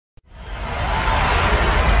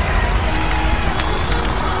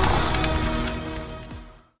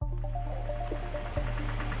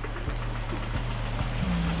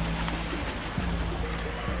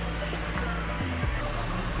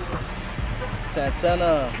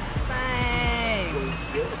Tantana. Bang.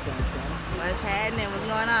 What's happening? What's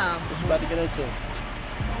going on? What you about to get into?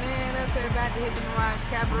 Man, up here about to hit the Mirage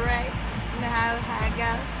Cabaret. You know how it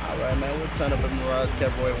goes. Alright, man, we'll turn up at Mirage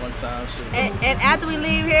Cabaret one time. And after we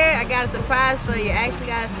leave here, I got a surprise for you. I actually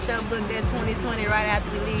got a show booked in 2020 right after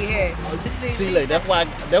we leave here. See, like, that's why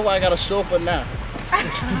I got a show for now.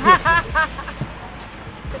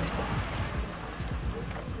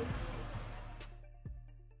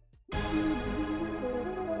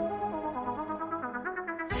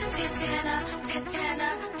 Tantana, Tantana.